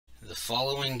The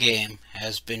following game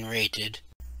has been rated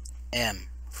M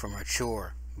for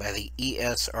mature by the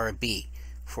ESRB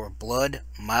for blood,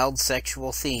 mild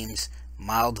sexual themes,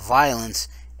 mild violence,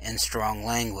 and strong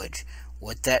language.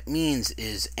 What that means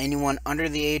is anyone under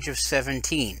the age of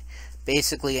 17,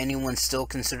 basically anyone still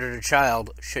considered a child,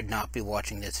 should not be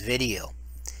watching this video.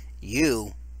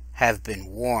 You have been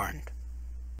warned.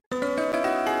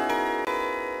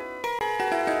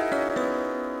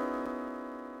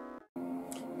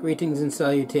 Greetings and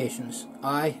salutations.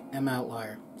 I am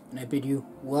Outlier, and I bid you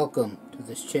welcome to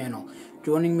this channel.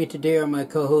 Joining me today are my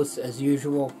co-hosts, as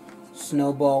usual,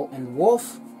 Snowball and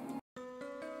Wolf.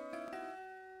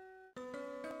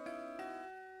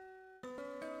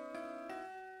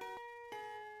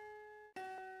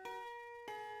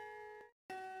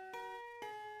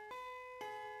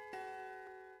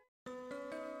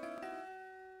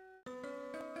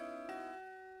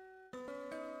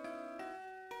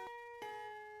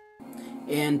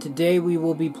 And today we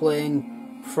will be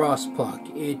playing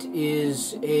Frostpunk. It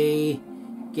is a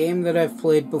game that I've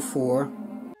played before.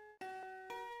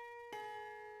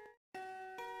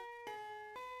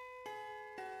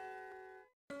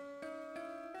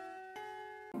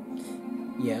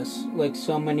 Yes, like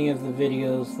so many of the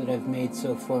videos that I've made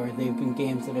so far, they've been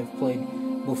games that I've played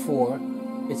before.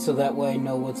 It's so that way I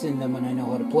know what's in them and I know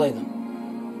how to play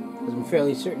them. Because I'm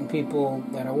fairly certain people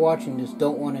that are watching this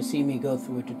don't want to see me go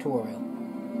through a tutorial.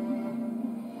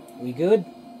 We good?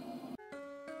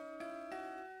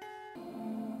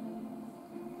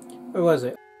 Where was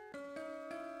it?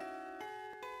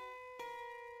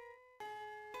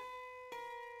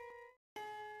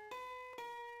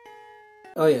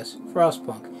 Oh yes,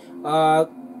 Frostpunk.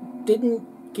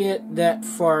 Didn't get that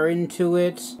far into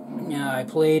it. I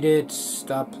played it,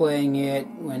 stopped playing it,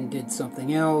 went and did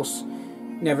something else.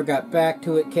 Never got back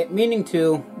to it, kept meaning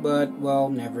to, but, well,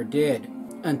 never did.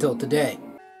 Until today.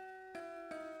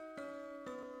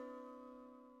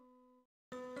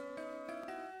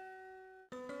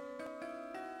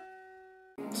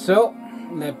 So,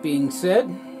 that being said,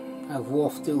 have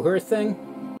Wolf do her thing.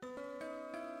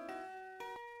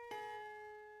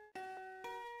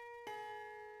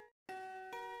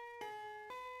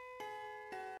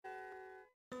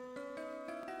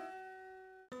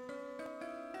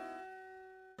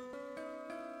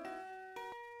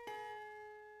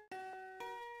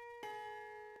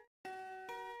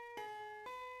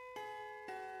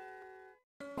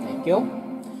 Thank you.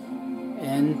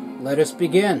 And let us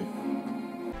begin.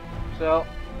 So,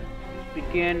 let's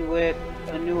begin with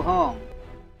a new home.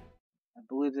 I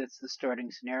believe that's the starting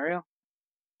scenario.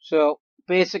 So,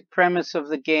 basic premise of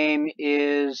the game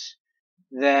is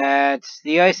that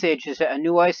a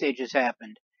new ice age has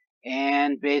happened,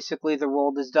 and basically the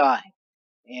world is dying.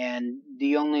 And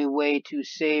the only way to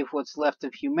save what's left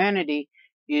of humanity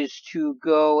is to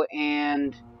go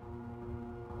and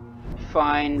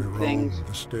find things.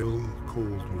 The still,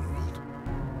 cold world.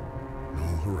 No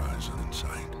horizon in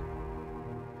sight.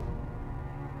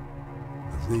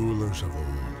 The rulers of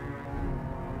old,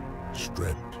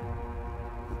 stripped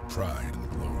of pride and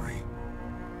glory.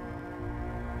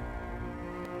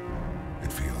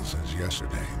 It feels as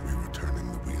yesterday we were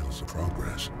turning the wheels of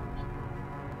progress.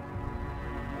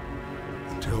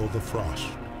 Until the frost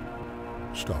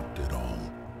stopped it all.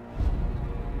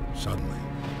 Suddenly,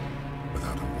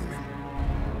 without a warning.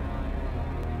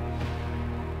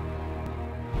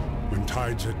 When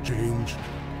tides had changed,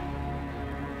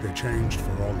 they changed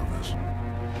for all of us,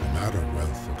 no matter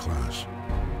wealth or class.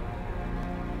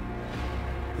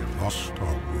 They've lost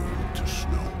our world to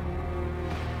snow.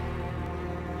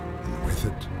 And with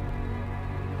it,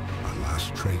 our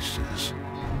last traces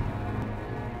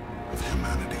of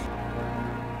humanity.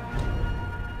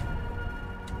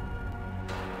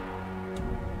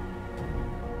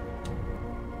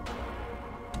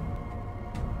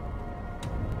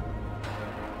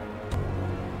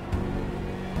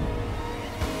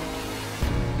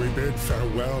 We bid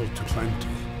farewell to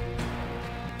plenty,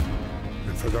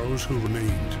 and for those who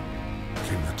remained,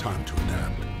 came the time to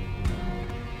adapt.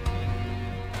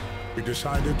 We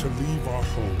decided to leave our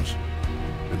homes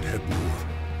and head north.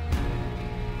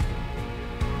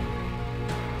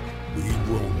 We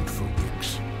roamed for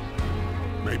weeks,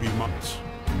 maybe months,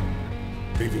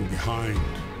 leaving behind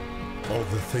all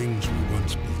the things we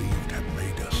once believed had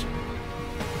made us.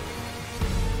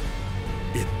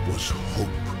 It was hope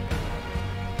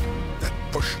that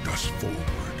pushed us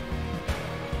forward.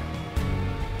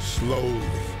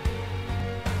 Slowly,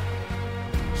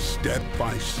 step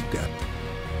by step.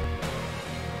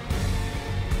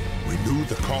 We knew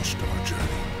the cost of our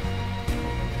journey,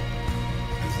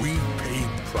 and we paid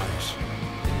the price.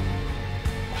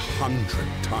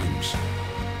 100 times.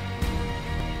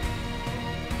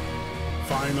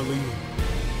 Finally,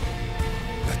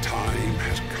 the time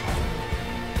has come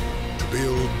to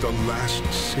build the last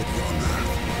city on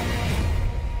Earth.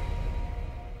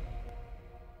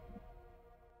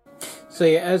 So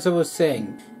yeah, as I was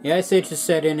saying, the Ice Age has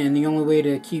set in, and the only way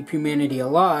to keep humanity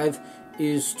alive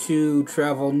is to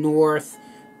travel north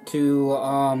to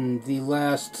the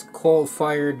last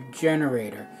coal-fired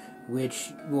generator,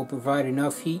 which will provide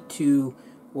enough heat to,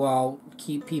 while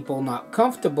keep people not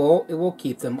comfortable, it will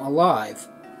keep them alive.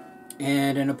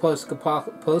 And in a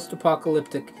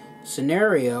post-apocalyptic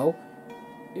scenario,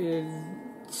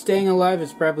 staying alive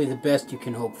is probably the best you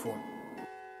can hope for.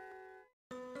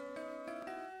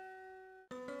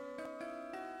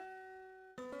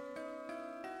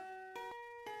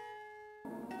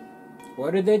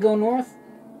 Why did they go north?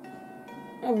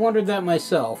 I've wondered that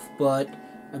myself, but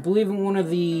I believe in one of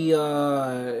the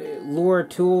lore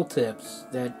tooltips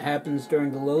that happens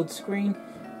during the load screen.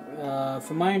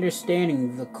 From my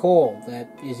understanding, the coal that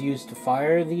is used to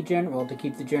fire the to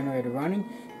keep the generator running,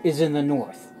 is in the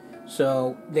north.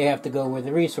 So they have to go where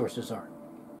the resources are.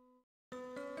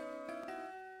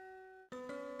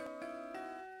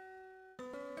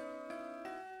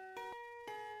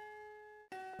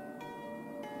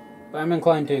 But I'm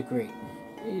inclined to agree.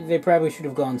 They probably should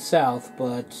have gone south,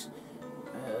 but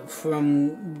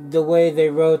from the way they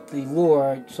wrote the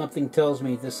lore, something tells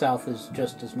me the south is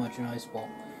just as much an ice ball.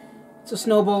 It's a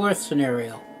snowball Earth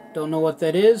scenario. Don't know what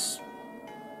that is?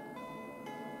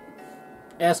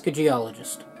 Ask a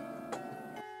geologist.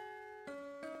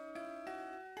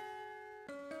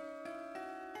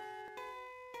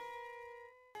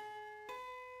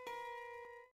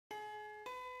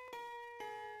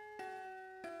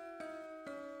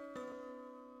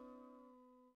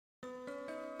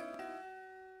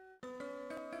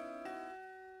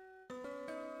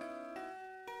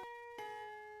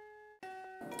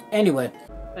 Anyway,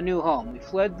 a new home. We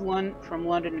fled from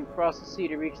London and crossed the sea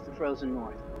to reach the frozen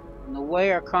north. On the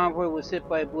way, our convoy was hit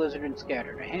by a blizzard and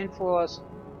scattered. A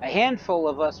handful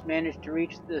of us managed to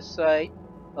reach the site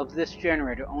of this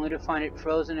generator, only to find it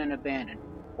frozen and abandoned.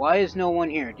 Why is no one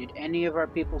here? Did any of our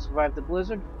people survive the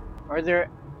blizzard? Are there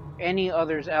any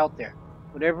others out there?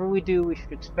 Whatever we do, we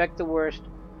should expect the worst,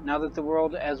 now that the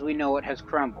world as we know it has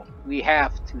crumbled. We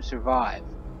have to survive.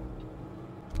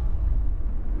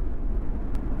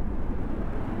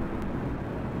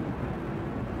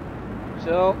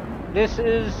 So, this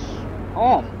is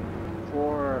home,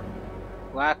 for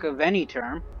lack of any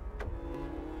term.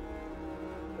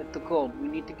 But the cold. We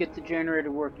need to get the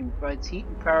generator working. It provides heat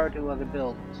and power to other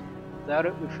buildings. Without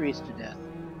it, we freeze to death.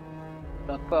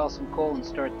 Stockpile some coal and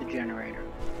start the generator.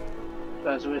 So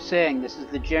as I was saying, this is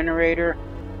the generator.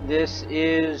 This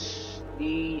is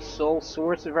the sole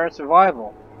source of our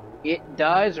survival. It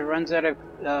dies or runs out of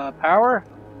power,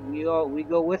 we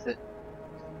go with it.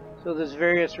 So there's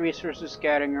various resources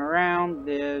scattering around.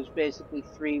 There's basically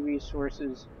 4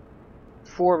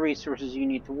 resources you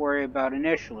need to worry about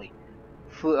initially.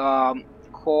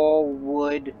 Coal,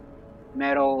 wood,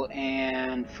 metal,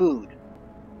 and food.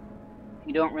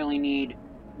 You don't really need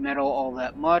metal all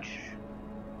that much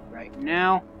right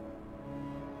now.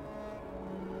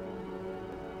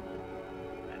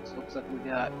 So looks like we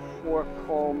got 4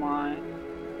 coal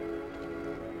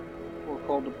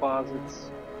deposits.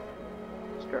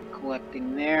 Start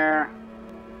collecting there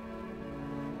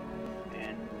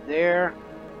and there.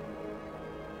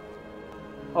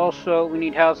 Also, we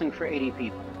need housing for 80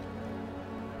 people.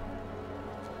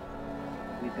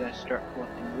 We gotta start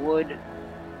collecting wood.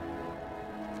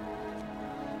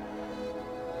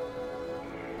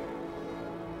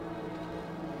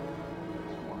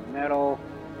 Some more metal.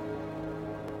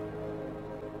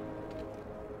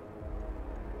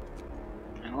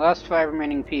 And the last 5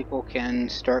 remaining people can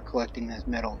start collecting this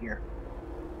metal here.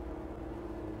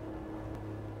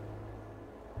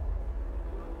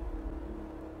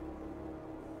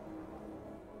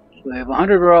 So we have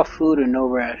 100 raw food and no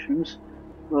rations.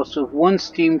 We also have 1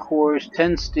 steam cores,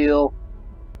 10 steel,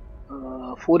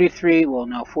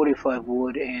 45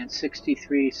 wood, and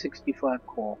 65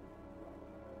 coal.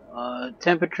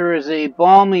 Temperature is a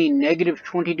balmy negative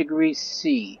 20 degrees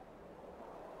C.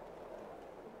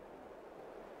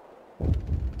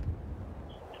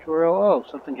 Tutorial, oh,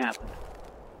 something happened.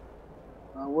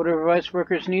 What are rice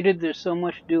workers needed? There's so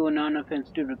much to do and not enough hands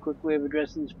to do. A quick way of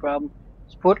addressing this problem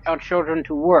is put our children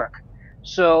to work.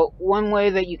 So, one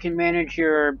way that you can manage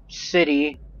your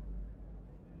city,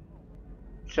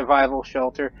 survival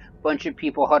shelter, bunch of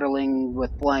people huddling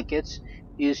with blankets,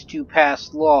 is to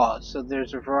pass laws. So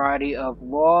there's a variety of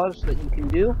laws that you can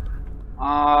do.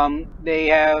 They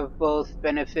have both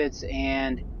benefits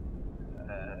and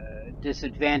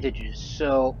disadvantages.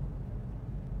 So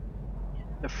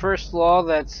the first law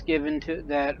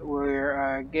that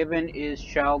we're given is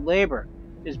child labor.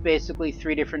 There's basically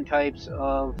three different types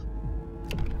of.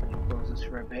 Close this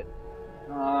for a bit.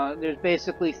 There's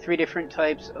basically three different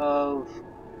types of.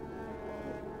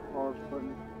 Pause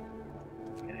button.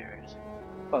 Okay, there it is.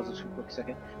 Pause this for a quick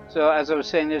second. So as I was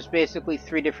saying, there's basically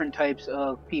three different types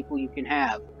of people you can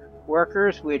have.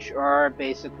 Workers, which are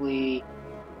basically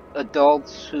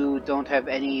adults who don't have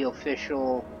any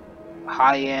official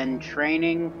high-end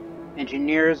training.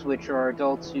 Engineers, which are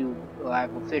adults who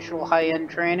have official high-end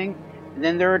training. And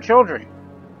then there are children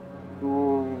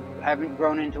who haven't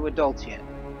grown into adults yet.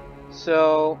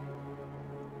 So,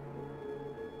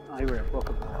 here, book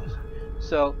of laws.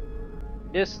 So,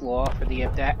 this law for the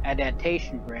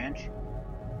adaptation branch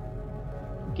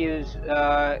gives,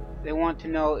 they want to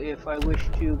know if I wish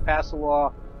to pass a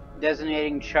law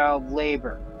designating child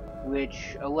labor,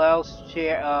 which allows which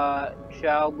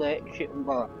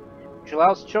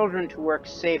allows children to work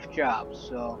safe jobs.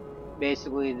 So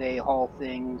basically they haul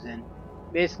things and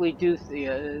basically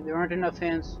there aren't enough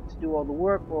hands to do all the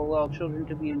work. Will allow children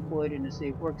to be employed in a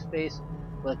safe workspace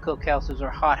like cookhouses or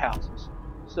hothouses.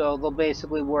 So they'll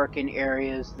basically work in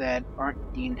areas that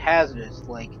aren't deemed hazardous,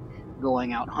 like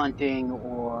going out hunting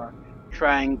or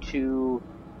trying to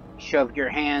shove your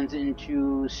hands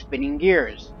into spinning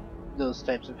gears, those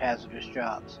types of hazardous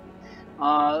jobs.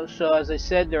 So as I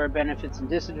said, there are benefits and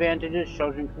disadvantages.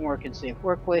 Children can work in safe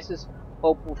workplaces.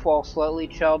 Hope will fall slightly.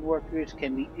 Child workers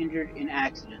can be injured in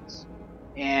accidents.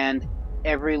 And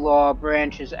every law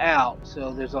branches out.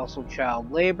 So there's also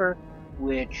child labor,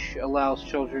 which allows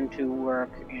children to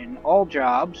work in all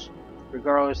jobs,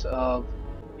 regardless of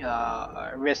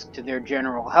risk to their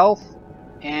general health.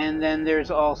 And then there's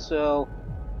also,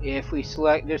 if we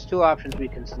select, there's two options we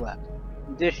can select.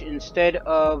 Instead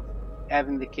of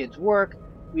having the kids work,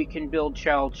 we can build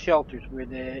child shelters where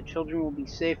the children will be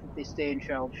safe if they stay in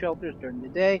child shelters during the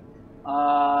day.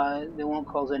 They won't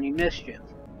cause any mischief.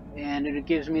 And it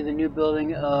gives me the new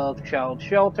building of child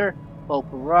shelter.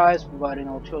 Hope will rise, providing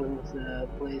all children with a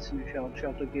place in a child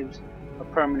shelter gives a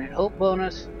permanent hope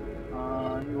bonus.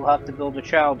 You'll have to build a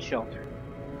child shelter.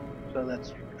 So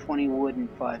that's 20 wood and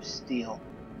 5 steel.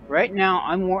 Right now,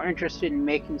 I'm more interested in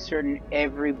making certain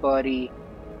everybody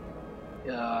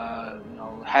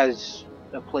has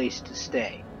a place to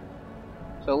stay.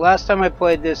 So last time I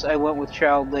played this, I went with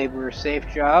child labor safe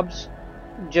jobs,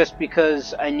 just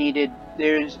because I needed.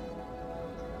 There's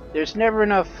never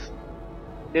enough.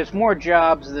 There's more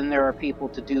jobs than there are people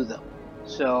to do them.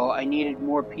 So I needed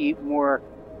more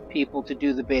people to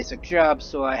do the basic jobs.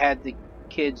 So I had the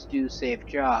kids do safe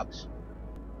jobs.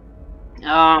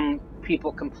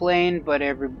 People complained, but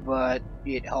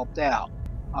it helped out.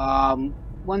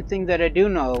 One thing that I do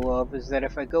know of is that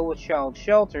if I go with child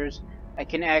shelters, I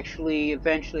can actually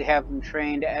eventually have them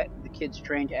the kids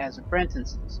trained as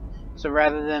apprentices. So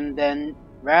rather than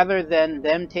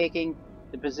them taking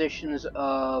the positions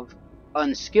of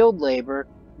unskilled labor,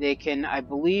 they can, I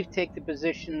believe, take the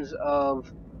positions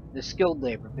of the skilled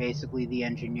labor, basically the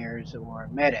engineers or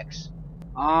medics.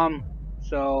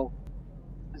 So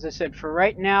as I said, for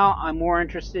right now, I'm more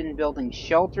interested in building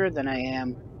shelter than I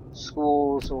am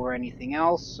schools or anything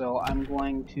else, so I'm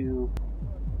going to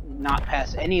not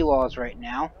pass any laws right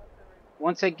now.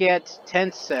 Once I get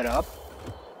tents set up,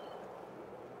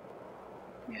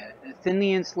 a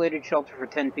thinly insulated shelter for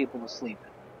 10 people to sleep in.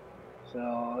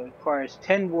 So it requires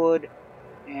 10 wood,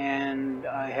 and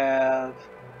I have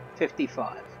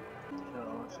 55.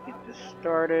 So let's get this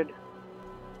started.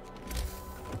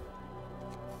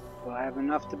 So I have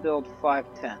enough to build 5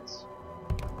 tents.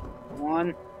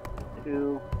 1,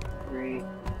 2, 3,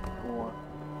 4,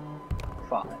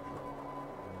 5.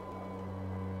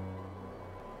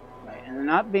 Right, and they're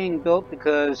not being built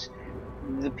because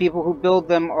the people who build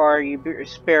them are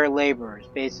spare laborers.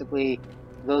 Basically,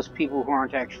 those people who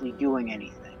aren't actually doing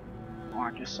anything, who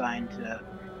aren't assigned to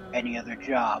any other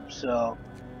job. So,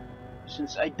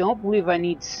 since I don't believe I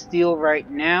need steel right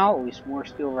now, at least more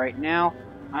steel right now,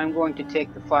 I'm going to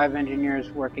take the 5 engineers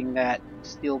working that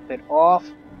steel pit off,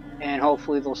 and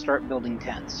hopefully they'll start building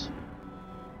tents.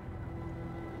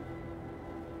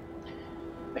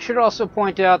 I should also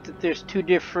point out that there's 2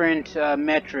 different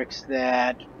metrics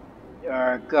that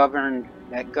govern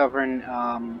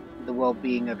the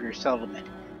well-being of your settlement: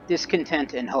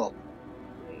 discontent and hope.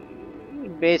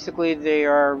 Basically, they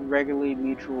are regularly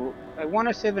mutual. I want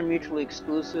to say they're mutually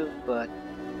exclusive, but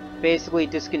basically,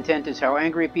 discontent is how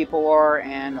angry people are,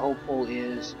 and hopeful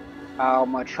is how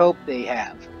much hope they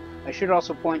have. I should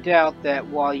also point out that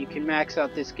while you can max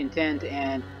out discontent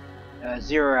and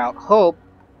zero out hope,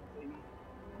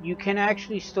 you can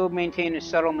actually still maintain a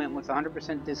settlement with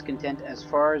 100% discontent as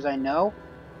far as I know,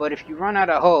 but if you run out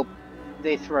of hope,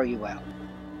 they throw you out.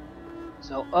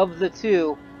 So of the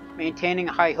two, maintaining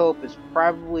a high hope is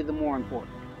probably the more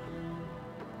important.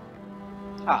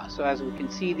 So as we can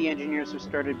see, the engineers have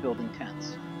started building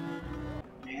tents.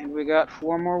 And we got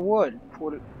 4 more wood.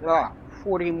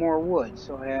 40 more wood.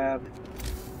 So I have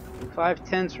 5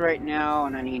 tents right now,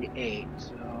 and I need 8.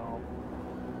 So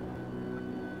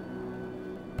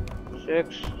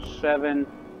 6, 7,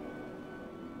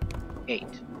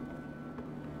 8.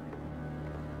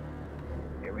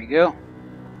 There we go.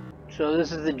 So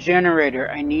this is the generator.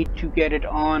 I need to get it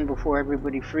on before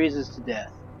everybody freezes to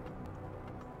death.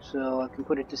 So I can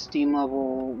put it to steam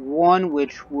level 1,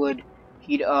 which would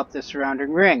heat up the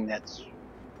surrounding ring.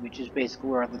 Which is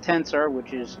basically where all the tents are,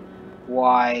 which is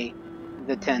why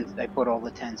I put all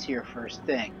the tents here first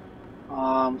thing.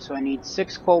 So I need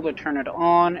 6 coal to turn it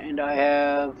on, and I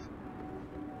have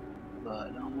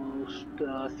almost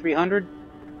 300.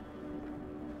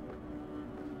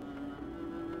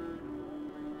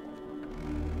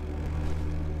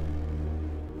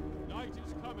 Night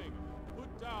is coming.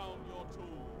 Put down your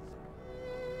tools.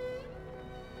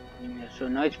 Yeah, so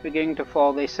night's beginning to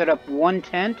fall. They set up 1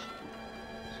 tent,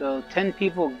 so 10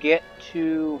 people get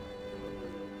to,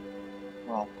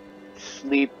 well,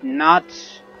 sleep, not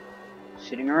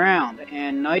sitting around.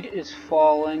 And night is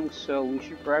falling, so we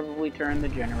should probably turn the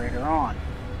generator on.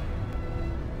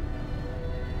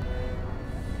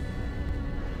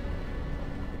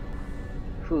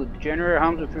 Food. The generator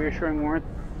hums with reassuring warmth,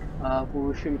 but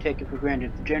we shouldn't take it for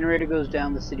granted. If the generator goes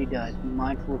down, the city dies. Be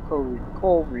mindful of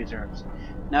coal reserves.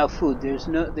 Now food.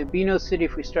 There'd be no city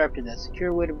if we starve to death.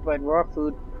 Secure way to provide raw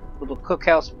food, build a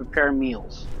cookhouse to prepare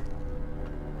meals.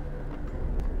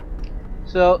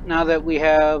 So now that we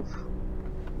have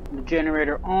the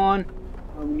generator on,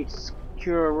 we need to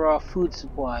secure a raw food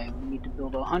supply. We need to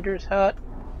build a hunter's hut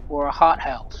or a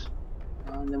hothouse.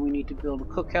 And then we need to build a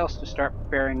cookhouse to start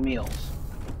preparing meals.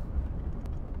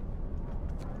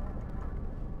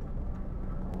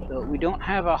 So we don't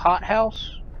have a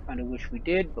hothouse. Kind of wish we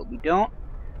did, but we don't.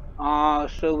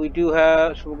 So we're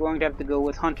going to have to go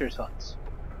with hunter's huts.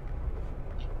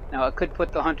 Now I could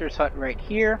put the hunter's hut right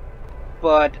here,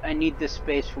 but I need this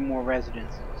space for more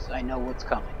residences. I know what's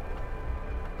coming.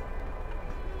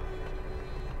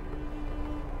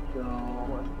 So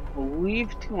I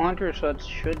believe 2 hunter's huts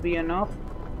should be enough.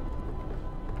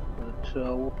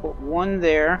 So we'll put 1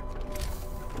 there.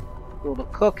 Build a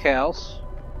cookhouse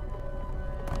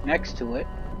next to it.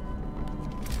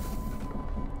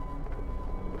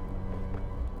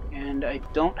 And I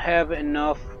don't have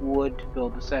enough wood to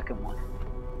build the second one.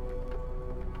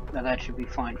 Now that should be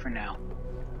fine for now.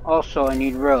 Also, I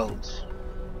need roads.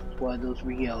 That's why those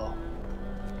were yellow.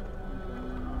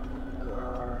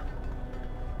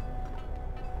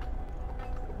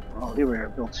 Oh, here we are,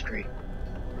 build street.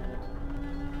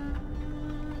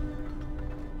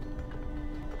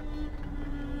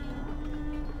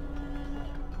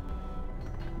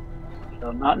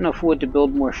 So not enough wood to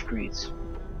build more streets.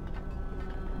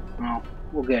 Well,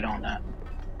 we'll get on that.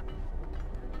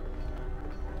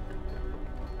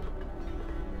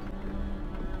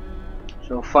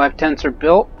 So 5 tents are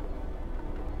built.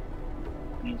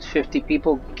 Means 50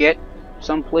 people get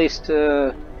someplace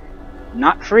to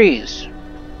not freeze.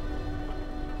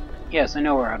 Yes, I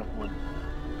know we're out of wood.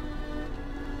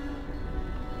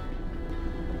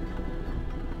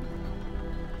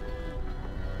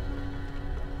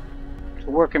 It's a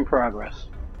work in progress.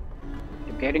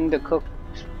 They're getting the cook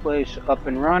place up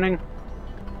and running.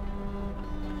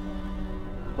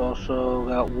 Also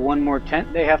got 1 more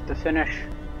tent they have to finish.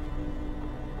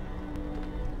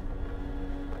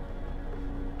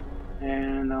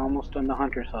 And almost done the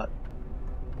hunter's hut.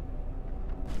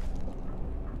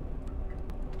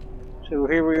 So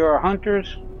here we are,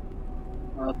 hunters.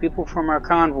 People from our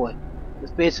convoy.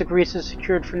 With basic resources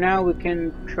secured for now, we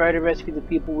can try to rescue the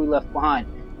people we left behind.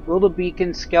 Build a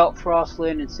beacon, scout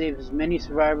Frostland, and save as many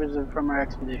survivors from our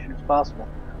expedition as possible.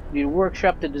 We need a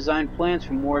workshop to design plans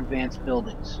for more advanced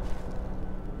buildings.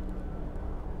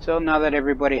 So now that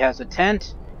everybody has a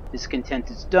tent,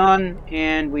 discontent is done,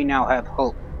 and we now have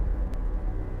hope.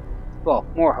 Well,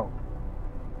 more hope.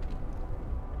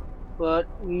 But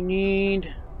we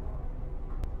need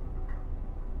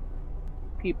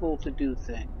people to do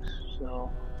things.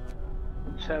 So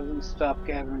let's have them stop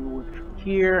gathering wood from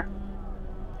here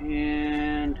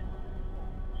and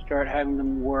start having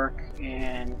them work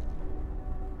in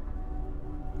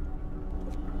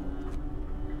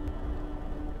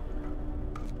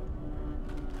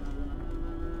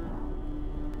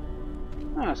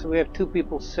Ah, so we have 2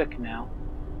 people sick now.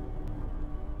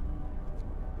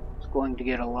 It's going to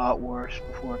get a lot worse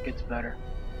before it gets better.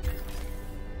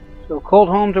 So cold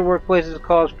homes or workplaces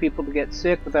cause people to get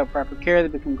sick without proper care. They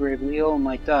become gravely ill and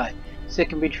might die. Sick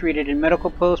can be treated in medical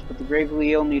posts, but the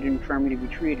gravely ill need an infirmary to be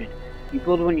treated. If you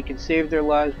build one, you can save their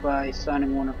lives by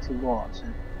signing one of 2 laws,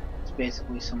 and it's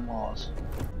basically some laws.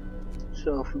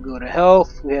 So if we go to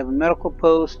health, we have a medical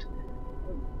post,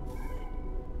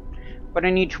 but I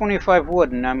need 25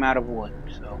 wood and I'm out of wood,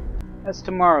 so that's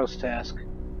tomorrow's task.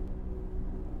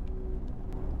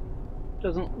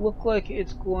 Doesn't look like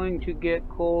it's going to get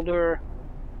colder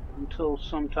until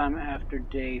sometime after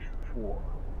day 4.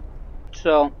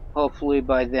 So hopefully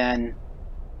by then,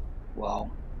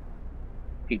 well,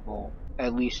 people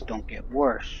at least don't get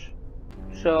worse.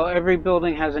 So every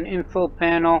building has an info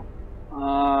panel.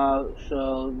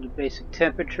 So the basic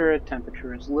temperature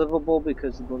is livable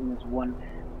because the building has 1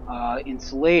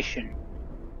 insulation.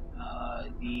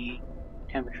 The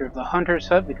temperature of the hunter's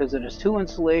hut, because it has 2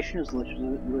 insulation, is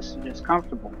listed as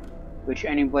comfortable, which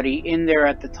anybody in there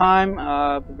at the time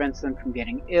prevents them from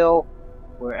getting ill,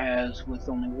 whereas with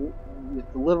the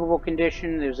livable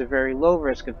condition, there's a very low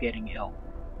risk of getting ill.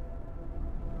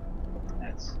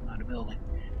 That's not a building.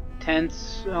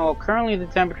 Tents, currently the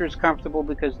temperature is comfortable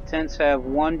because the tents have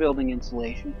 1 building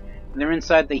insulation, and they're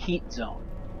inside the heat zone,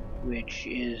 which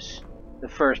is the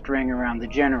first ring around the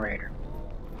generator.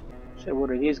 So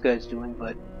what are these guys doing?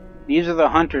 But these are the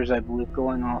hunters, I believe,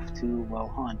 going off to, well,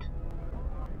 hunt.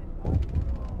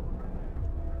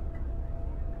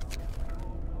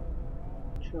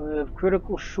 So we have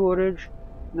critical shortage.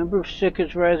 Number of sick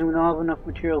is rising. We don't have enough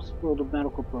materials to build a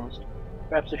medical post.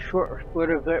 Perhaps a short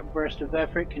burst of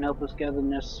effort can help us gather the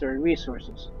necessary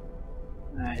resources.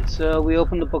 Alright, so we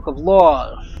open the book of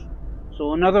laws.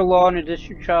 So another law in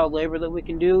addition to child labor that we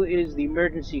can do is the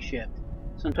emergency shift.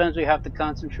 Sometimes we have to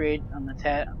concentrate on the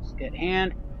task at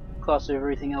hand, cost of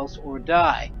everything else, or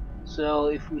die. So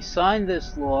if we sign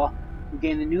this law, we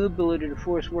gain the new ability to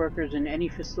force workers in any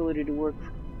facility to work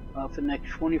for the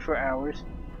next 24 hours.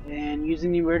 And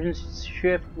using the emergency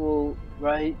shift will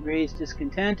raise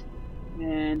discontent,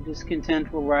 and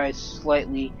discontent will rise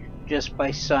slightly just by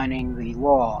signing the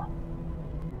law.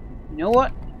 You know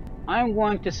what? I'm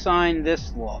going to sign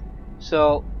this law.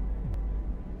 So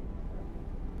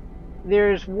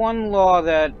there's one law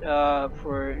that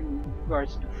for in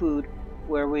regards to food,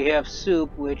 where we have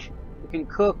soup, which we can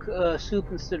cook soup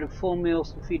instead of full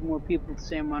meals to feed more people with the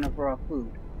same amount of raw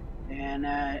food, and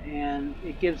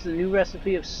it gives the new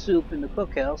recipe of soup in the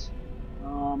cookhouse.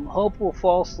 Hope will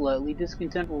fall slightly,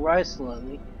 discontent will rise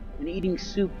slightly, and eating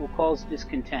soup will cause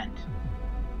discontent.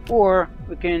 Or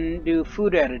we can do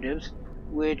food additives,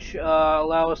 which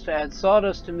allow us to add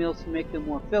sawdust to meals to make them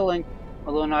more filling,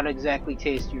 although not exactly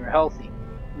tasty or healthy,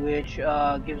 which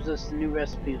gives us the new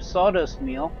recipe of sawdust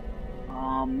meal.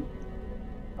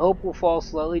 Hope will fall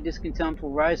slightly, discontent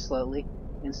will rise slightly,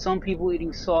 and some people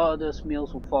eating sawdust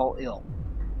meals will fall ill.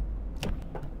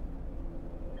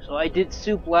 So I did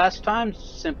soup last time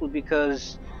simply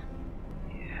because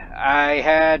I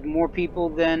had more people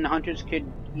than hunters could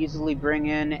easily bring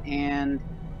in, and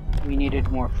we needed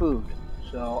more food.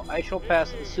 So I shall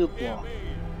pass the soup law.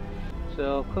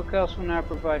 So cookhouse will now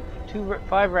provide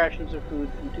 5 rations of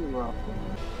food from 2 raw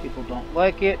food. People don't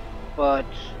like it, but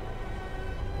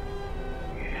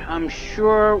I'm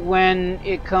sure when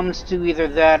it comes to either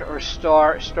that or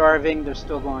starving, they're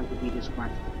still going to be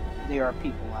disgruntled. They are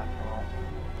people after all.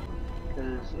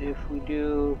 Because if we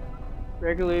do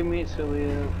regular meat, so we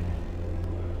have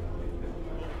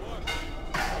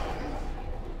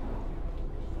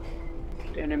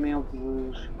standard meal,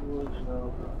 blues,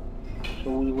 so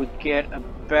we would get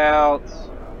about so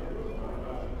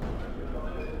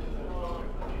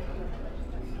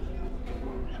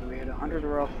we had 100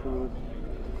 raw food.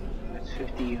 That's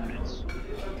 50 units.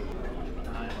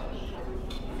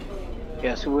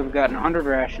 Yeah, so we've gotten 100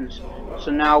 rations.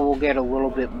 So now we'll get a little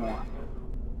bit more.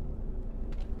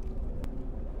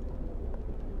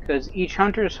 Because each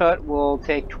hunter's hut will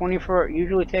take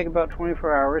usually take about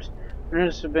 24 hours.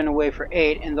 Hunters have been away for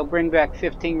 8, and they'll bring back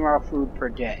 15 raw food per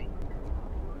day.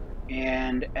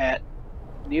 And at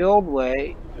the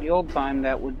old time,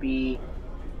 that would be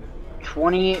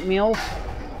 28 meals.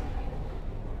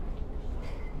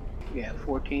 Yeah,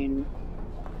 14,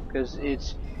 because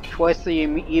it's twice the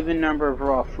even number of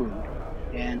raw food,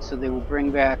 and so they will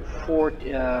bring back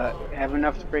have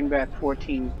enough to bring back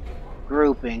 14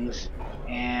 groupings,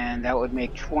 and that would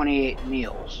make 28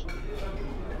 meals.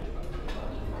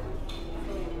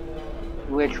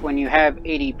 Which, when you have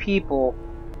 80 people,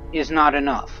 is not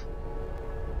enough.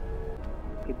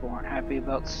 People aren't happy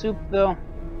about soup, though.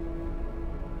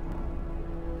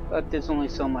 but there's only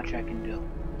so much I can do.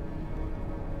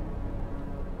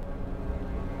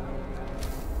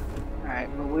 Alright,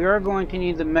 but we are going to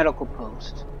need the medical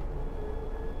post.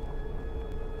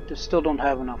 Just still don't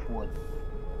have enough wood.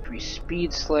 Increase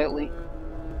speed slightly.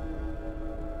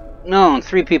 No, and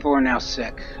 3 people are now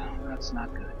sick. That's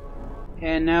not good.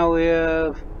 And now we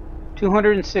have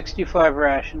 265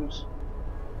 rations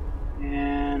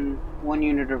and 1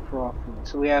 unit of raw food.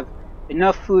 So we have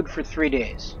enough food for 3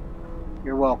 days.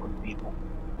 You're welcome, people.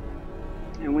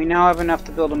 And we now have enough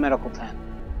to build a medical tent,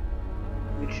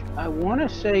 which I want to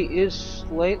say is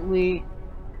slightly...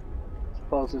 Let's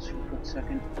pause this for a quick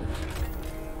second.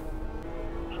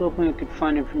 I was hoping I could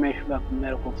find information about the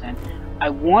medical tent. I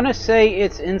want to say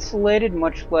it's insulated,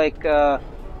 much like the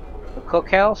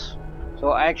cookhouse. So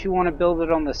I actually want to build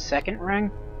it on the 2nd ring.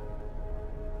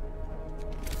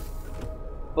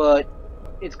 But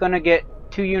it's going to get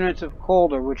 2 units of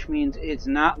colder, which means it's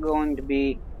not going to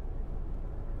be...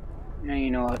 You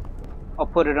know what? I'll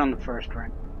put it on the 1st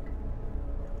ring.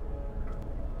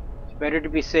 It's better to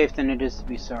be safe than it is to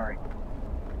be sorry.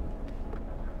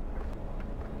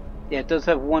 Yeah, it does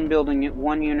have 1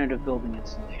 unit of building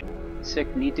insulation.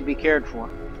 Sick, need to be cared for.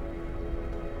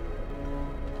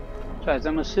 Besides,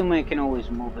 I'm assuming I can always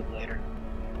move it later.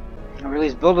 Or at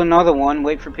least build another one,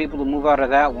 wait for people to move out of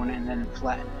that one, and then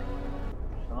flatten it.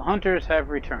 So the hunters have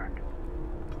returned.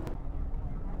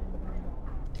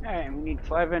 Alright, we need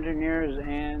 5 engineers,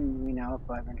 and we now have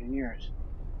 5 engineers.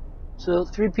 So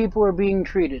 3 people are being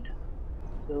treated.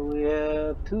 So we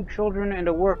have 2 children and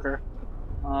a worker,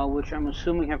 which I'm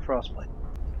assuming have frostbite.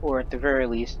 Or at the very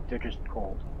least, they're just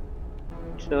cold.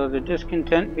 So they're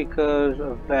discontent because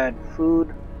of bad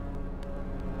food.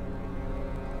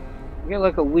 I get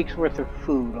like a week's worth of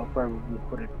food, I'll probably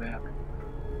put it back.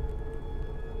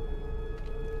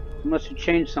 I must have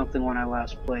changed something when I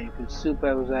last played, because soup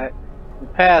I was at in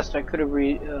the past, I could have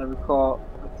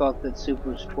thought that soup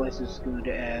was twice as good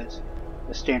as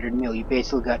a standard meal. You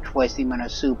basically got twice the amount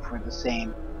of soup for the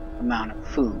same amount of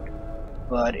food.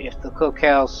 But if the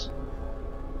cookhouse,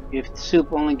 if the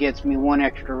soup only gets me 1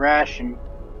 extra ration,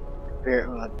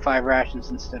 5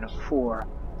 rations instead of 4,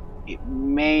 it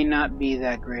may not be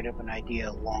that great of an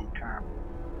idea long term.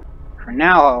 For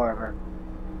now, however,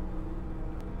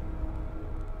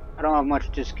 I don't have much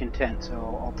discontent, so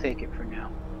I'll take it for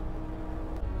now.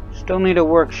 Still need a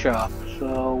workshop,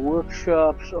 so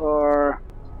workshops are...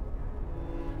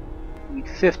 need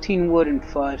 15 wood and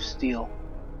 5 steel.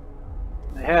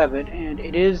 I have it, and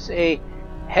it is a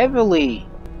heavily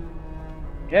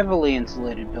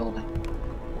insulated building.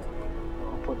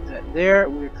 I'll put that there.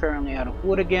 We're currently out of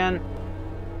wood again.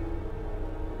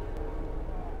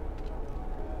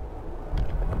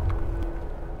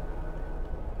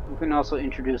 We can also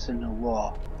introduce a new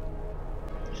law.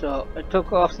 So I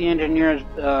took off the engineers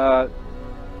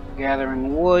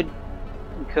gathering wood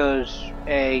because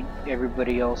A,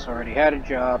 everybody else already had a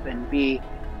job, and B,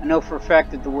 I know for a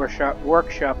fact that the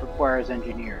workshop requires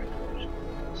engineers.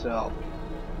 So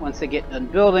once they get done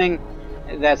building,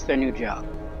 that's their new job.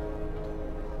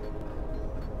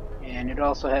 And it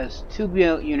also has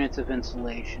 2 units of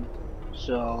insulation,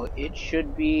 so it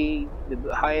should be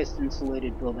the highest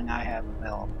insulated building I have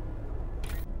available.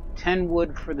 10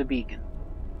 wood for the beacon.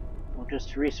 Well, just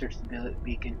to research the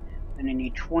beacon, then I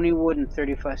need 20 wood and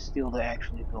 35 steel to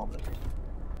actually build it.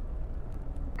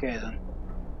 Okay then.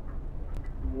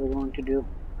 What are we going to do?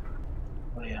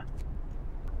 Oh yeah.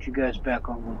 Put you guys back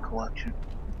on wood collection.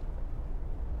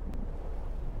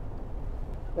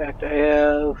 In fact, I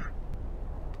have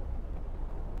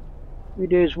 3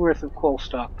 days worth of coal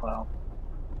stockpile.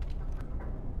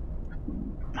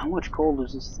 How much coal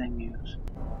does this thing use?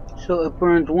 So it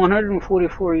burns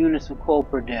 144 units of coal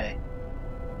per day.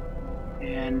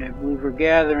 And I believe we're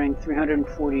gathering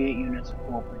 348 units of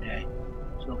coal per day.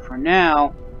 So for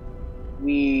now,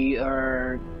 we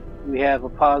have a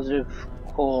positive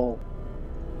coal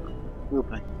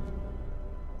grouping.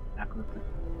 Not grouping.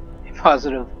 A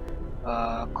positive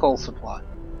coal supply.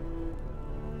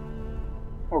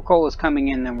 Or coal is coming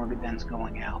in, then it's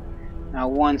going out. Now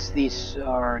once these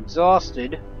are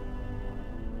exhausted,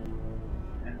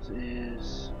 as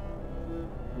is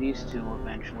these 2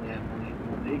 eventually, I believe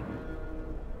will be.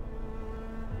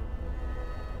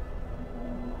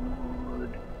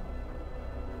 Wood,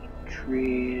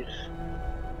 trees.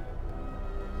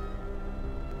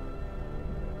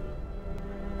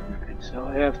 Alright, so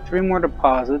I have 3 more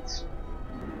deposits,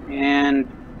 and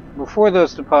before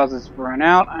those deposits run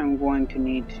out, I'm going to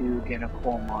need to get a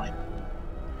coal mine.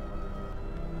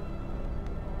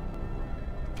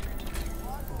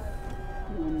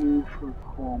 We'll move for a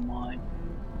coal mine.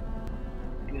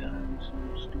 Guns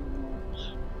and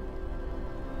steel.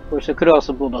 course, I could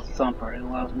also build a thumper. It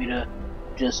allows me to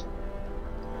just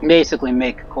basically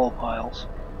make coal piles.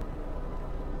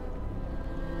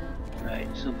 Right,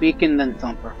 so beacon, then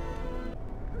thumper.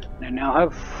 I now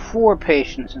have 4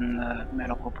 patients in the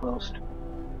medical post.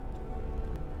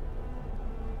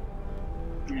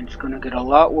 And it's going to get a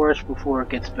lot worse before it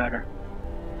gets better.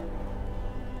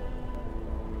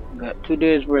 Got 2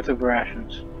 days worth of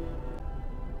rations.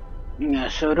 Yeah,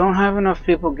 so I don't have enough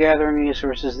people gathering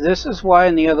resources. This is why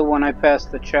in the other one I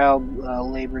passed the child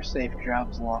labor safe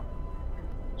jobs law.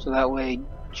 So that way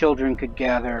children could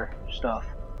gather stuff.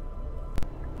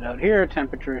 But out here,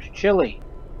 temperature is chilly.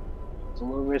 It's a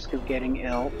low risk of getting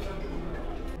ill.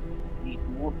 Need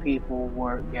more people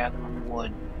gathering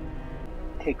wood.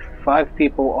 Take 5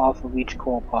 people off of each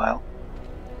coal pile.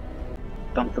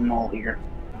 Dump them all here.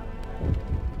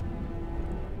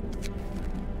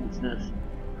 What's this?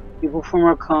 People from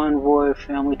our convoy,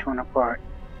 family torn apart.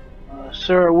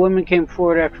 Sir, a woman came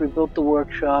forward after we built the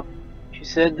workshop. She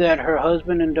said that her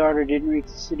husband and daughter didn't reach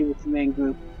the city with the main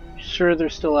group. She's sure they're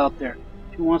still out there.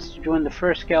 She wants to join the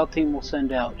first scout team we'll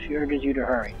send out. She urges you to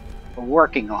hurry. We're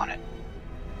working on it.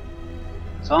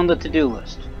 It's on the to-do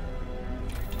list.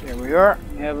 There we are.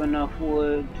 We have enough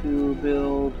wood to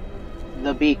build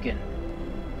the beacon.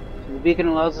 So the beacon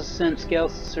allows us to send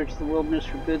scouts to search the wilderness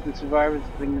for goods and survivors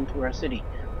to bring them to our city.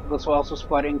 Let's also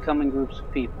spot incoming groups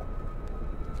of people.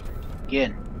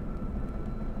 Again.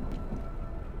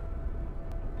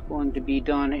 It's going to be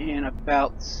done in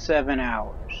about 7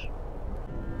 hours.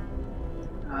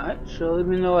 Alright, so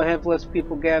even though I have less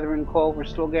people gathering coal, we're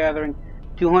still gathering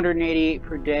 288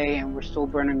 per day, and we're still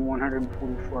burning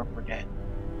 144 per day.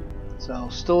 So,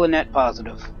 still a net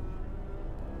positive.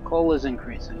 Coal is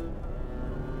increasing.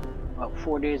 About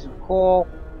 4 days of coal,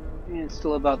 and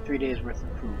still about 3 days worth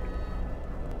of food.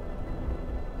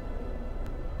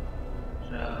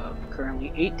 So,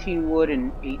 currently 18 wood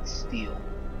and 8 steel.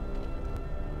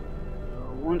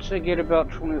 So once I get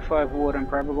about 25 wood, I'm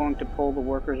probably going to pull the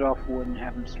workers off wood and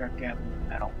have them start gathering the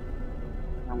metal.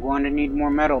 I'm going to need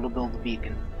more metal to build the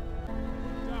beacon.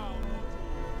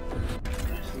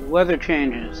 So the weather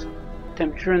changes.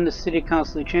 Temperature in the city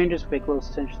constantly changes. Pay close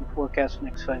attention to the forecast for the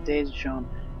next 5 days. It's shown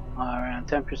around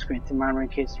temperature screen thermometer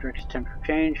indicates the direction temperature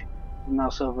change.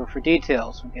 Mouse over for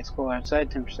details. When it gets cold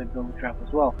outside, temperature inside the building drop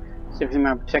as well. See if the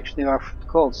amount of protection they offer from the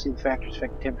cold. See the factors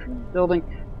affecting temperature in the building,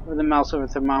 or the mouse over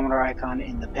thermometer icon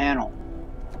in the panel.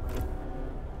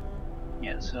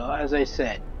 Yeah, so as I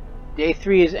said, day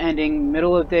 3 is ending,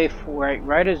 middle of day 4,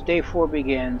 right as day 4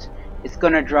 begins, it's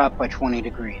going to drop by 20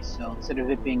 degrees. So instead of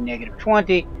it being negative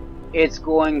 20, it's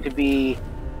going to be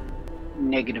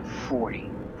negative 40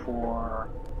 for,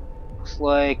 looks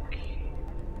like,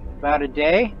 about a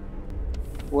day,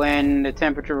 when the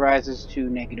temperature rises to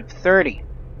negative 30.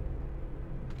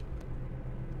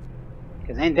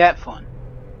 Because ain't that fun.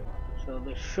 So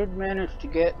they should manage to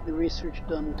get the research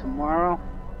done tomorrow.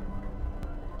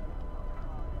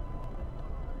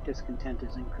 Discontent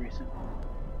is increasing.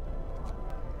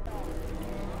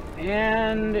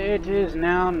 And it is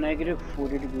now negative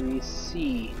 40 degrees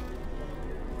C.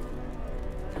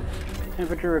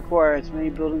 Temperature required. Many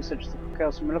buildings such as the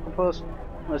cookhouse and medical post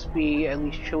must be at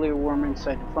least chilly or warm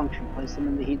inside to function. Place them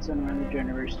in the heat zone around the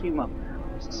generator steam up.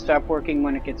 Stop working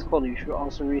when it gets colder. You should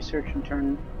also research and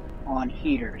turn on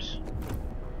heaters.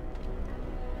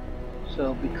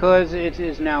 So because it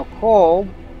is now cold,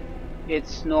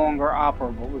 it's no longer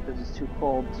operable because it's too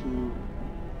cold to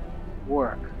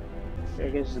work. So I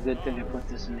guess it's a good thing I put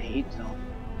this in the heat zone.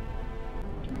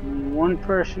 Only 1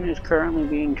 person is currently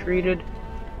being treated,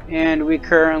 and we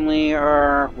currently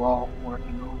are, well,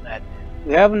 working on that.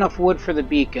 We have enough wood for the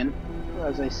beacon,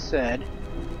 as I said.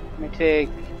 I'm going to take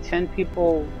 10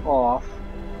 people off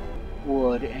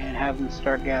wood and have them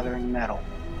start gathering metal.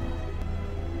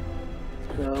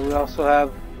 So we also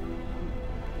have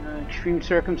extreme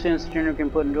circumstance. The generator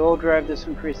can put into overdrive. This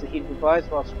will increase the heat of the device.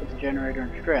 We'll also put the generator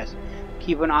in stress.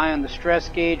 Keep an eye on the stress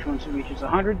gauge. Once it reaches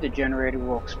 100, the generator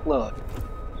will explode.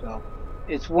 So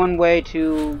it's one way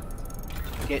to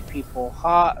get people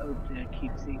hot, to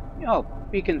keep the... Oh,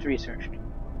 beacons researched.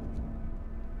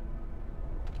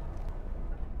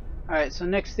 Alright, so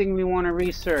next thing we want to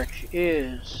research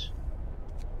is...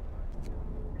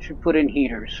 should put in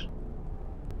heaters.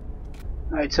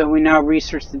 Alright, so we now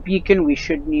research the beacon. We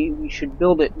should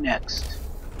build it next.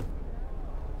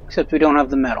 Except we don't have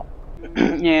the metal.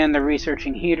 And they're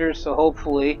researching heaters, so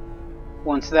hopefully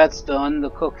once that's done,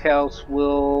 the cookhouse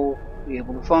will be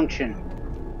able to function.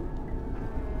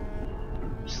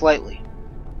 Slightly.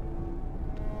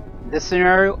 In this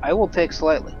scenario, I will take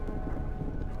slightly.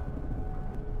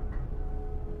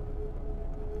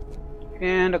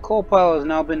 And a coal pile has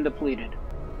now been depleted.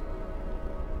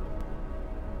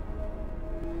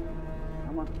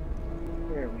 Come on.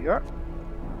 There we are.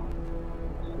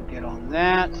 So get on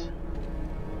that.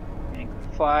 And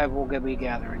 5 will be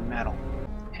gathering metal.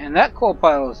 And that coal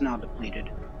pile is now depleted.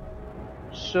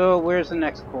 So where's the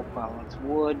next coal pile? It's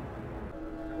wood.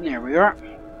 And there we are.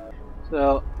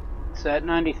 So it's at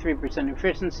 93%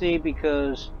 efficiency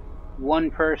because one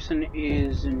person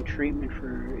is in treatment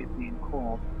for it being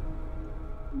cold.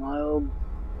 Mild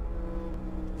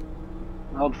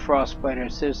frostbite. Our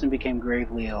citizen became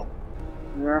gravely ill.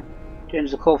 Here,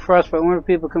 change the cold frostbite. Whenever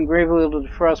people become gravely ill to the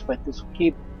frostbite, this will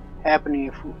keep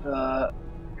happening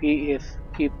if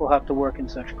people have to work in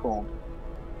such cold.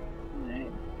 Right.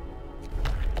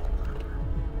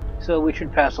 So we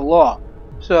should pass a law.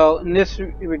 So in this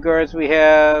regards, we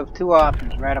have 2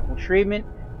 options: radical treatment,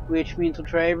 which means we'll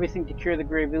try everything to cure the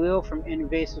gravely ill, from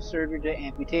invasive surgery to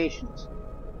amputations.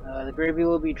 The gravely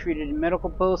ill will be treated in medical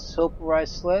posts. Hope will rise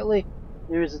slightly.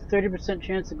 There is a 30%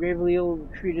 chance the gravely ill will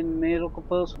be treated in the medical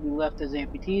posts will be left as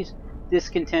amputees.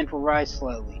 Discontent will rise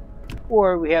slightly.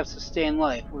 Or we have sustained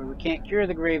life, where we can't cure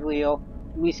the gravely ill,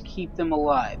 at least keep them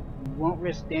alive. We won't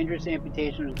risk dangerous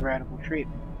amputations with radical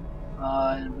treatment.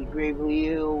 The gravely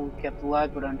ill kept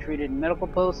alive but untreated in medical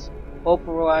posts. Hope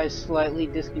will rise slightly.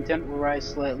 Discontent will rise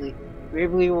slightly.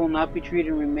 Gravely ill will not be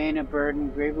treated and remain a burden.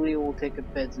 Gravely ill will take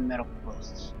up beds in medical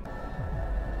posts.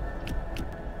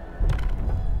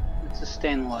 Let's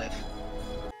sustain life.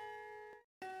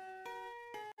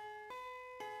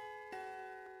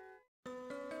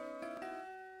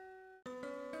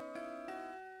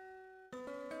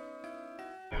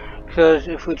 Because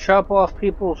if we chop off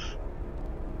people's...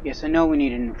 Yes, I know we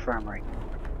need an infirmary.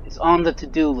 It's on the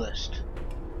to-do list.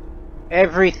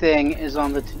 Everything is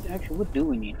on the to... Actually, what do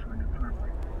we need for an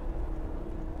infirmary?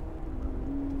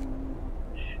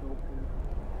 Shelter.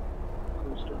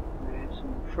 Close to upgrade. So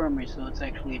infirmary, so it's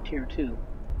actually a tier 2.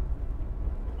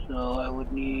 So I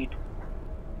would need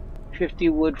 50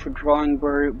 wood for drawing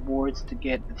boards to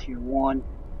get the tier 1.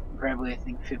 Probably, I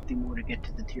think, 50 more to get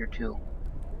to the tier 2.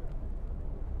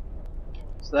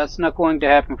 So that's not going to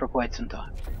happen for quite some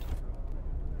time.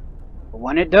 But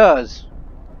when it does...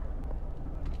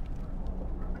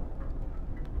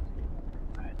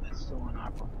 Alright, that's still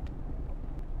inoperable.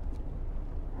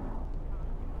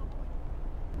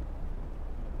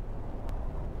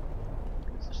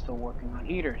 Because they're still working on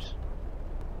heaters.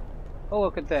 Oh,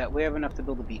 look at that. We have enough to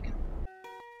build a beacon.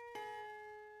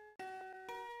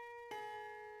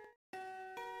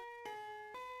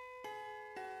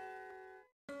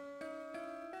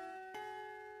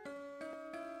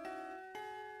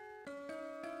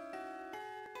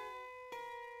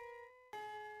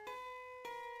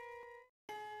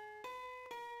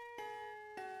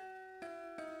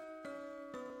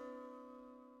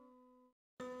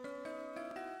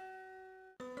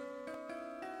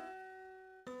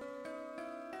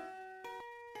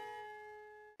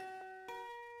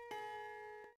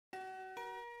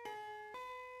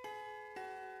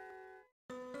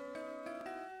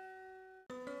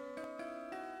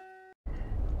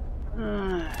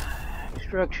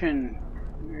 Construction.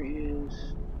 There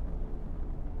is...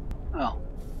 Oh.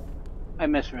 I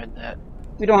misread that.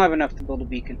 We don't have enough to build a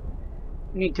beacon.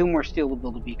 We need 2 more steel to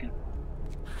build a beacon.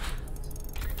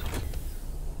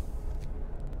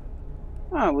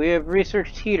 Oh, we have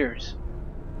researched heaters.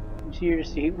 These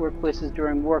heaters to heat workplaces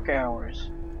during work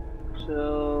hours.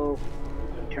 So,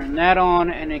 turn that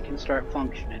on and it can start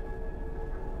functioning.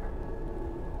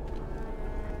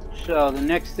 So, the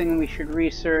next thing we should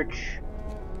research...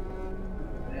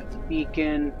 We have the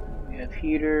beacon, we have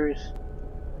heaters,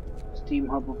 steam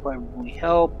hub will probably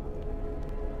help.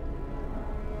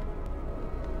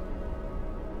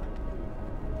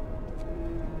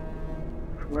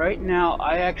 Right now,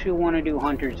 I actually want to do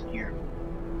hunter's gear.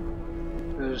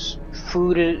 Because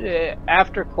food is,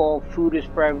 after coal, food is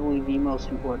probably the most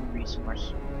important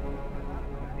resource.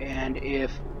 And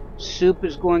if soup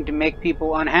is going to make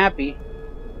people unhappy,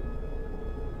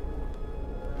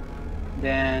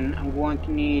 then I'm going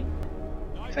to need,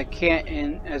 if I can't,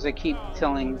 and as I keep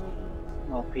telling,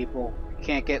 well, people, if you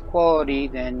can't get quality,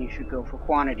 then you should go for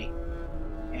quantity.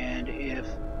 And if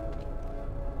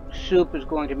soup is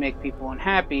going to make people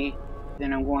unhappy,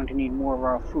 then I'm going to need more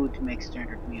raw food to make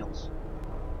standard meals.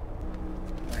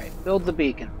 Alright, build the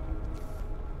beacon.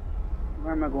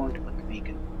 Where am I going to put the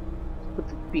beacon? Put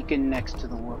the beacon next to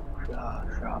the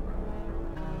workshop.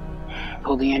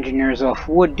 Pull the engineers off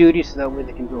wood duty so that way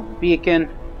they can build the beacon.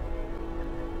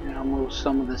 And I'll move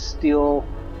some of the steel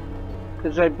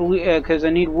because I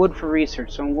need wood for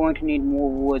research, so I'm going to need more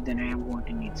wood than I am going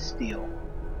to need steel.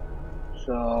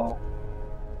 So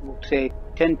we'll take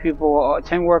 10 people,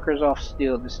 10 workers off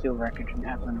the steel wreckage, and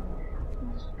have them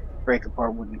break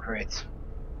apart wooden crates.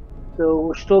 So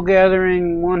we're still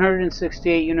gathering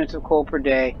 168 units of coal per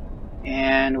day,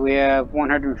 and we have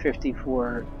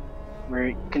 154.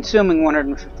 We're consuming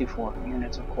 154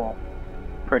 units of coal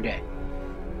per day.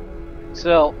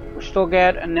 So we're still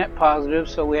got a net positive,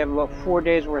 so we have about 4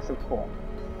 days worth of coal.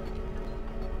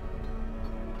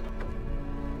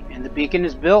 And the beacon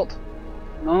is built.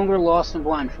 No longer lost and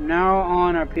blind. From now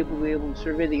on, our people will be able to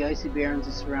survey the icy barrens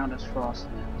that surround us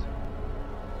Frostlands.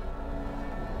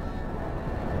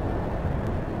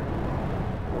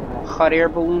 Hot air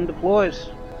balloon deploys.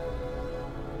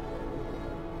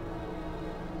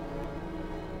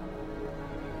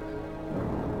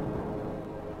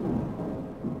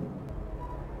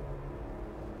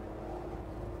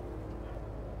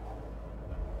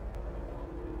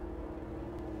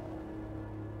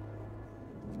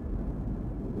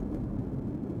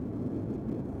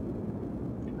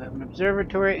 We have an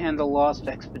observatory and the Lost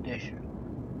Expedition.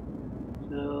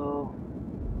 So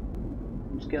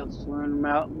scouts to learn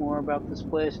more about this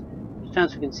place. Each time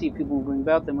we can see people moving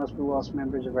about, they must be lost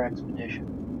members of our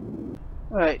expedition.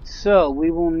 Alright, so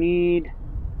we will need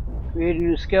create a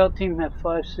new scout team, have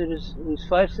at least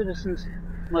 5 citizens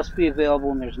must be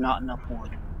available, and there's not enough wood.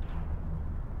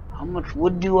 How much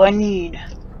wood do I need?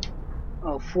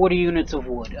 Oh, 40 units of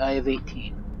wood. I have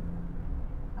 18.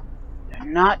 They're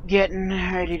not getting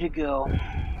ready to go.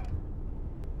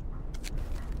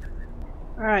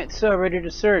 Alright, so ready to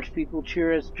search. People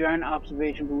cheer as giant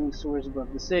observation balloon soars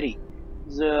above the city.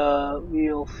 It's a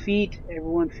real feat.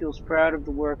 Everyone feels proud of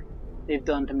the work they've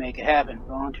done to make it happen.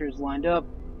 Volunteers lined up,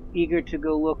 eager to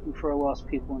go looking for lost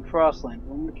people in Frostland.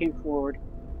 One that came forward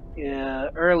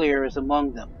earlier is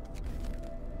among them.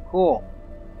 Cool.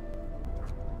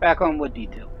 Back on wood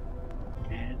detail.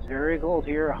 And it's very cold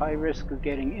here. High risk of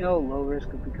getting ill, low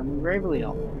risk of becoming gravely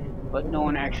ill. But no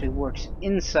one actually works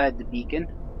inside the beacon.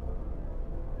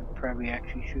 Probably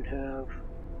actually should have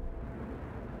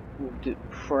moved it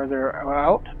further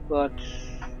out, but,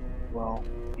 well,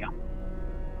 yeah.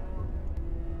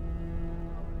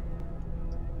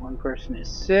 One person is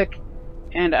sick,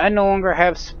 and I no longer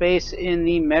have space in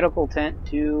the medical tent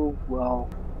to, well,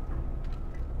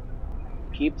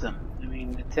 keep them. I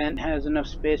mean, the tent has enough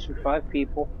space for 5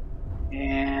 people,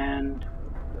 and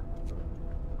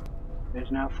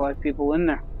there's now 5 people in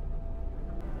there.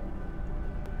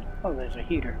 Oh, there's a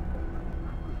heater.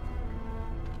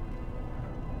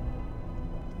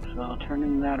 So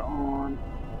turning that on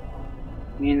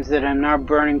means that I'm now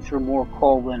burning through more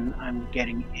coal than I'm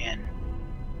getting in.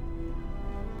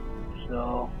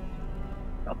 So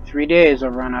about 3 days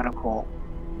I'll run out of coal.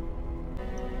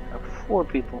 I have 4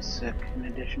 people sick in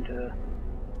addition to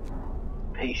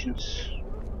patients.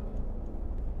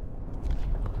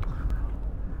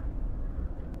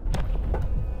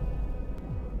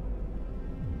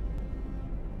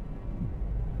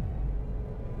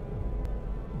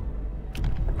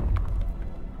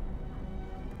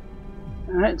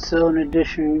 Alright, so in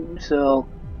addition,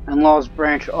 in-laws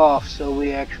branch off, so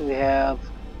we actually have,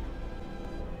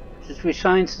 since we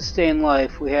signed Sustain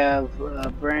Life, we have a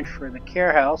branch for the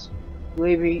care house,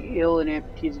 leaving ill and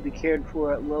amputees to be cared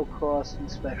for at low cost in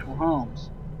special homes.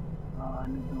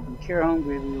 New building care home,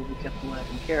 gravely will be kept alive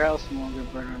in care house, no longer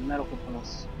burn on medical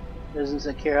bills. Residents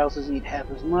at care houses eat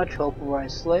half as much, hope will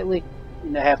rise slightly,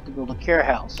 and I have to build a care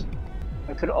house.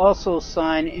 I could also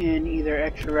sign in either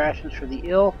extra rations for the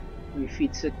ill. We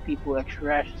feed sick people extra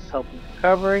rations to help with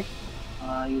recovery.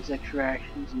 Use extra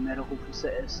rations in medical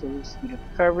facilities to speed up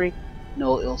recovery.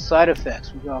 No ill side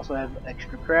effects. We can also have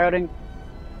extra crowding.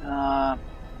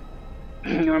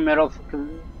 Your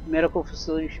medical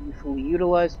facility should be fully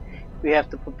utilized. We have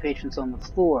to put patients on the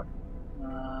floor.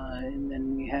 And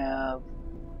then we have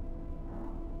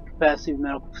capacity of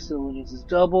medical facilities is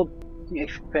doubled. The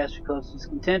extra capacity causes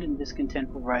discontent, and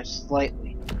discontent will rise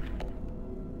slightly.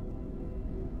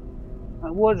 I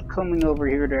was coming over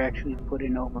here to actually put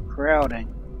in overcrowding,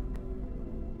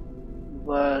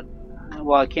 but,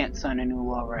 well, I can't sign a new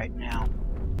law right now.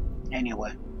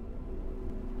 Anyway.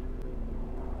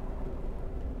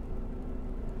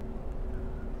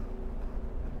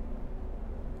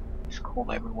 It's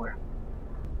cold everywhere.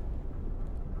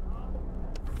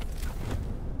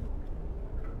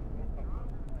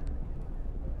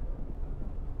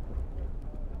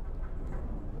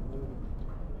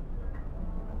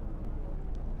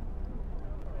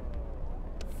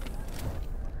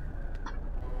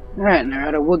 Alright, and they're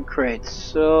out of wood crates,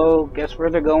 so guess where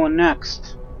they're going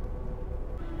next?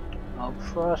 Well,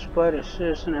 frostbite, a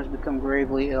citizen has become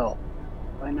gravely ill.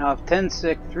 I now have 10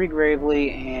 sick, 3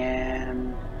 gravely,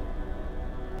 and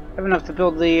I have enough to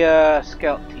build the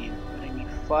scout team, but I need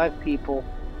 5 people.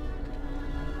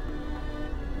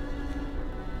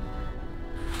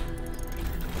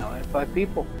 Now I have 5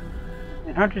 people.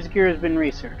 And Hunter's gear has been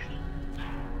researched.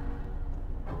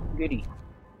 Goody.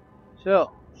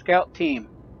 So, scout team.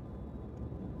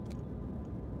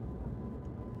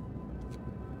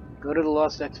 Go to the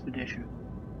Lost Expedition.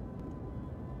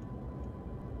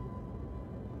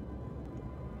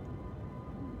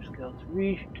 Scouts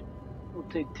reached. Will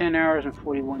take 10 hours and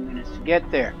 41 minutes to get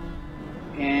there.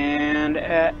 And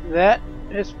at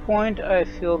this point, I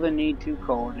feel the need to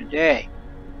call it a day.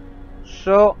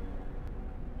 So,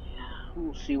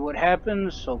 we'll see what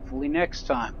happens, hopefully next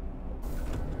time.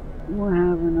 Do I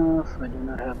have enough? I do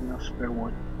not have enough spare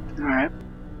wood. Alright.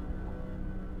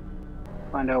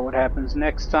 Find out what happens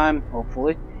next time,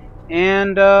 hopefully.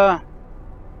 And,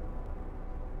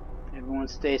 everyone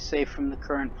stay safe from the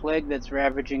current plague that's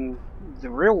ravaging the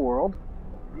real world.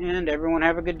 And everyone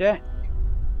have a good day.